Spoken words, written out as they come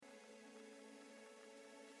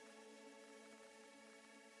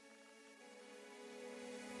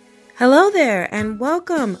Hello there and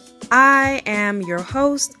welcome. I am your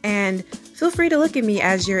host and feel free to look at me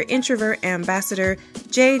as your introvert ambassador,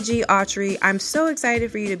 JG Autry. I'm so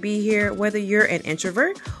excited for you to be here, whether you're an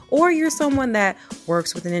introvert or you're someone that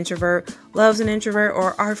works with an introvert, loves an introvert,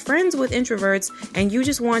 or are friends with introverts, and you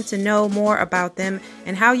just want to know more about them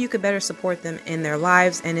and how you could better support them in their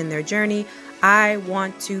lives and in their journey. I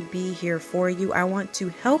want to be here for you. I want to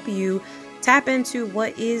help you tap into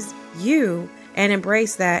what is you and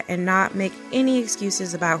embrace that and not make any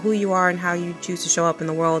excuses about who you are and how you choose to show up in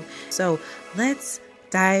the world. So let's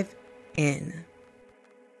dive in.